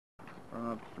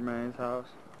up to Jermaines' house.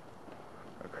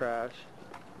 A crash.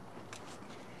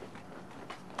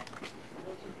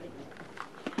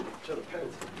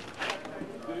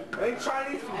 Hey,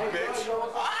 Chinese food, bitch.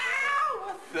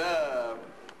 What's up?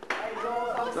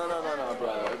 No,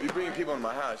 brother. If you're bringing people in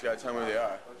my house, you gotta tell me who they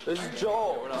are. This is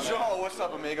Joel. Joel, what's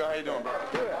up, amigo? How you doing, bro?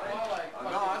 Good.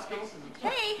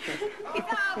 Hey,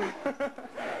 what's up?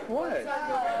 What?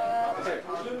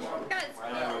 Guys.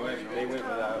 They went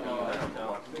without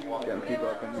getting people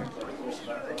up in here.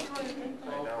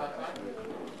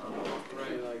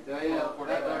 Yeah, for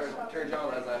that turns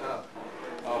out as I have.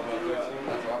 Oh,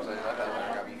 that's what I'm saying.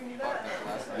 That got me fucked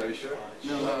last night. Are you sure?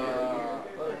 No.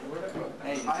 I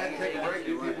had to take a break.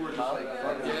 People were just like,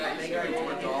 yeah, you got $4.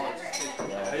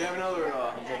 Hey, you have another,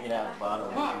 I'm drinking out of the bottle.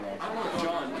 I want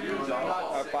John, dude. I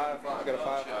got a 5.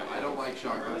 I don't like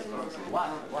chocolate.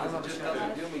 Why? It just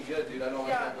doesn't do me good, dude. I don't like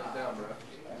that goes down, bro.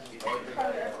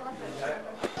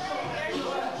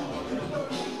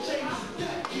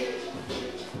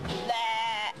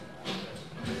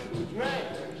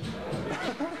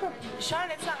 Sean,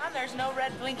 it's not on. There's no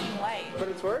red blinking light. But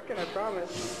it's working, I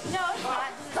promise. No, it's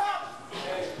not. Stop!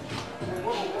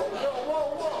 Whoa.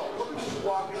 We're just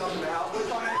walking up in the house.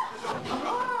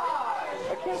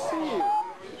 I can't see you.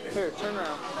 Here, turn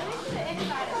around. Let me see the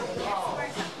inside of it.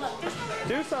 Look, there's no red.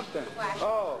 Do something.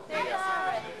 Oh. There's no red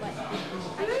light.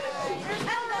 There's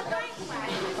no red light.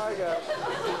 Hi, guys.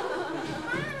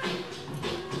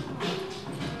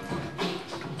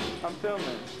 I'm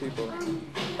filming, people.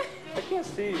 I can't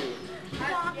see you.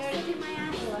 Dog sniffing my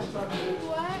ass.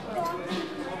 What? Dog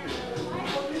sniffing my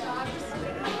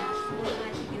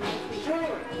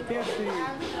Can't see you.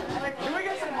 Can we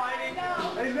get some lighting?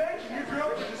 Hey, Nick, your girl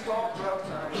can just go off for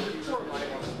outside.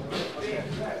 Here,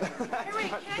 wait,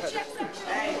 can I check something?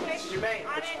 Hey, Jermaine,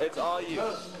 on it? It's all you.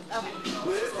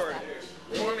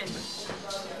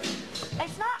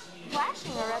 It's not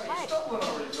flashing a red light.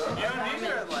 You don't need a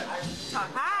red light.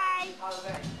 Hi.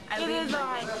 It is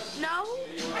on. No?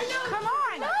 I know. Come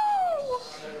on. No.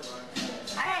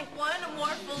 I have one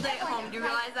more full day at home. Do you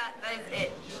realize that? That is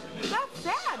it. That's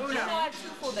sad. No, I have 2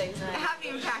 full days now. I haven't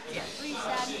even packed yet.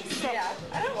 Sad. Yeah.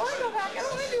 I don't want to go back. I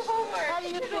don't want to do homework. How do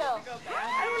you feel? I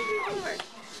don't want to do homework.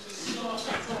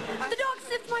 The dog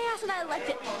sniffed my ass and I liked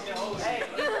it. Hey.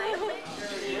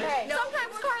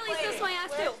 Sometimes Carly sniffs my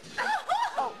ass too.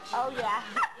 Oh yeah.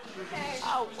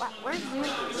 Oh, where's you?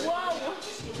 Whoa.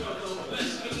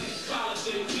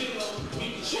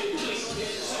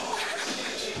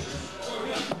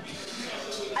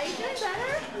 Are you feeling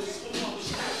better?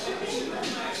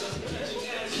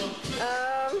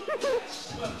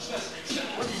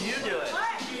 What are you doing?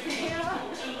 What?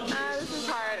 This is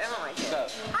hard. I don't like it. What's up?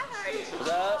 Hi, hard.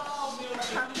 What's up?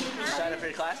 Signed up for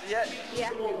your classes yet? Yeah.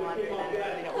 Tomorrow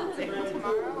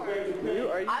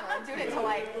or? I'm not doing it till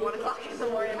like 1 o'clock in the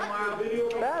morning tomorrow.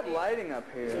 Bad lighting up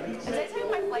here. Did I tell you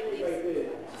my flight leaves?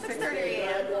 6:30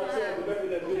 a.m.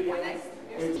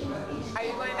 Are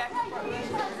you going back to Portland?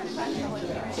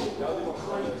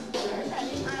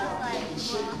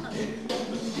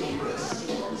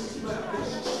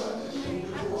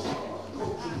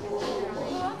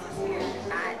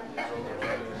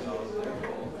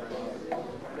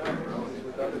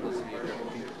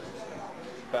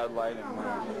 Bad lighting,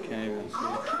 man. Can't even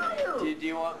see. Do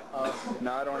you want,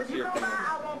 No, I don't want to see your fingers.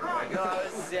 no, I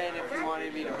was saying if you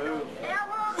wanted me to move.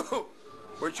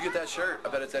 Where'd you get that shirt? I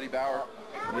bet it's Eddie Bauer.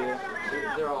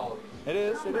 Yeah. They're all. It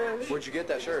is. Where'd you get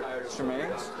that shirt?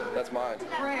 Jermaines? That's mine.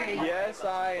 Yes,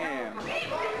 I am.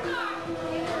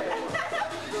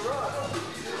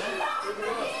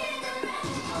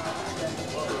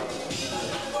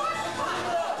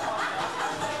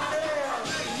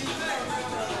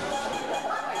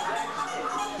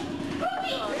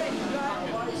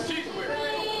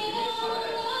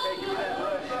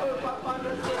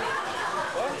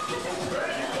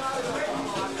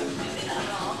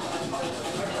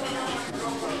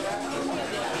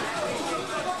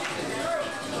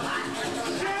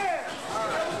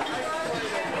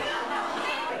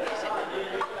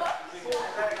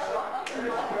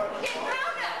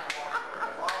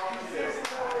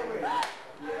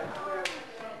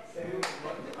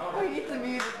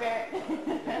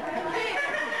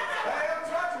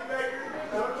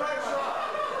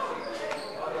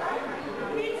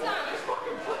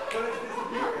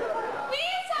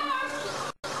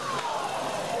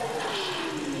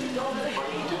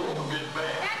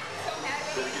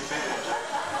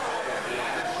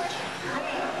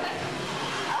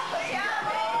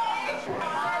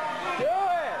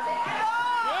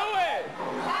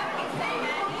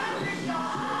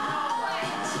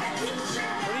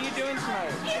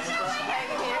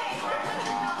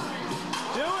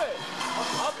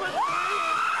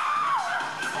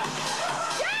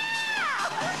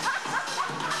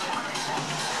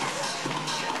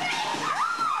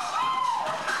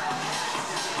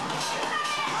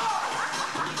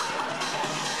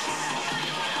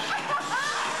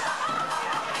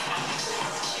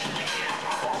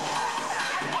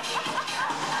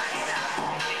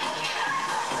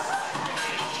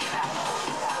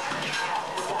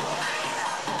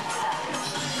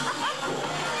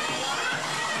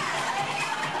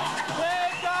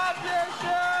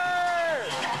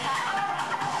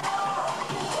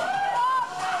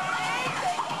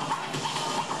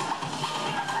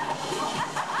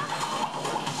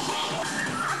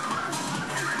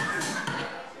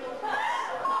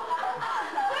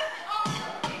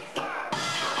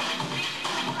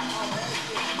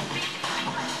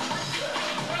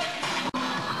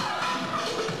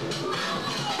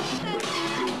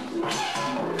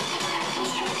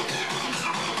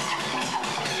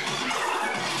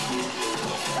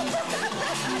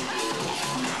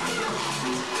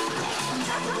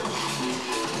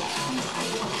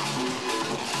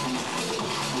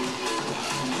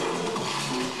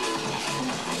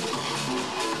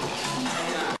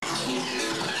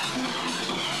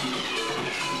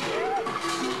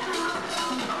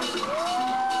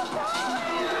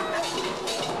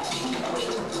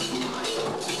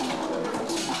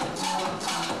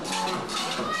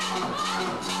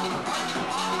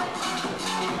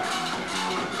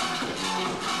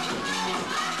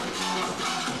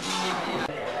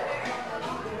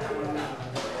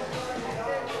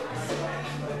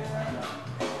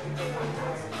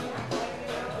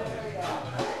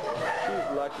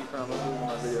 Kentucky from. This is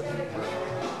my video from.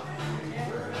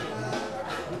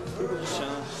 People just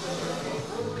chilling.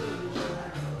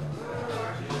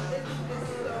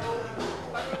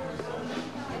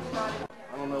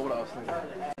 I don't know what I was thinking.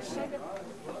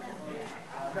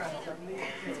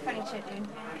 It's funny shit, dude.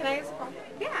 Can I just call?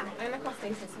 Yeah, I'm gonna call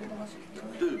Stacy.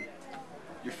 Dude,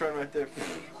 your friend right there.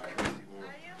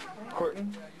 Courtney?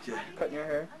 Yeah. Cutting your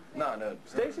hair? No.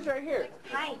 Stacy's right here.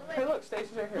 Hi. Hey, look,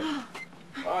 Stacy's right here.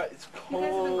 Alright, it's cold. You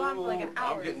guys have been gone for like an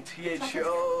hour. I'm getting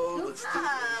THO. Let's do this.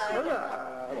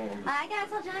 I gotta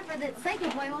tell Jennifer that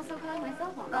second boy won't still call my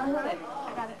cell phone. I got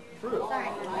it. Sorry.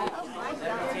 Oh my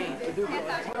God.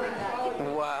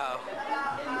 Wow.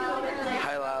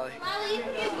 Hi, Lolly.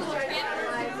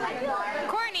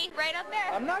 Courtney, right up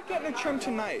there. I'm not getting a trim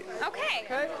tonight. Okay.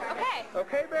 Okay? Okay.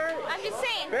 Okay, Barrett? I'm just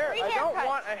saying. Barrett, Free I don't haircuts.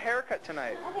 want a haircut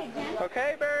tonight. Okay, Jen.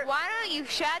 Okay, Barrett? Why don't you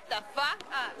shut the fuck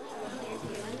up?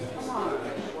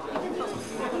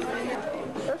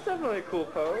 That's definitely a cool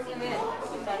pose.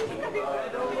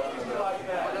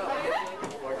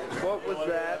 What was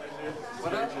that? We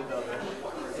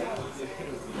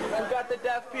got the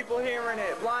deaf people hearing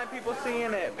it, blind people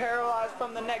seeing it, paralyzed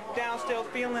from the neck down still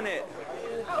feeling it.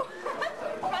 Oh,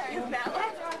 what is that?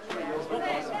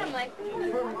 I'm like,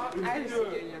 I just see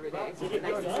you every day. So it's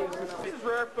nice to see you. This is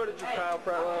rare footage of Kyle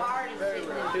Pretlow.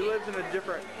 He lives in a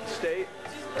different state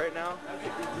right now.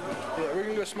 Yeah, we're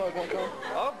gonna go smoke one time.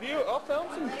 I'll film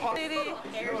some pop. There's a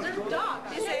dog.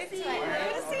 You say it's fine.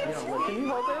 Can you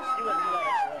hold this?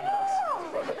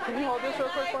 Can you hold this real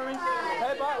quick for me?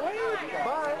 Hey, bye. Wait.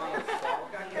 Bye.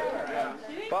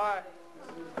 Bye.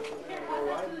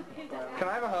 Can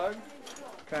I have a hug?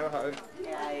 Can I have a hug?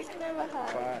 Yeah, you can have a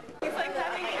hug. Bye. It's like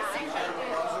having a seizure.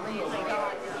 Oh my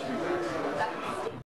God.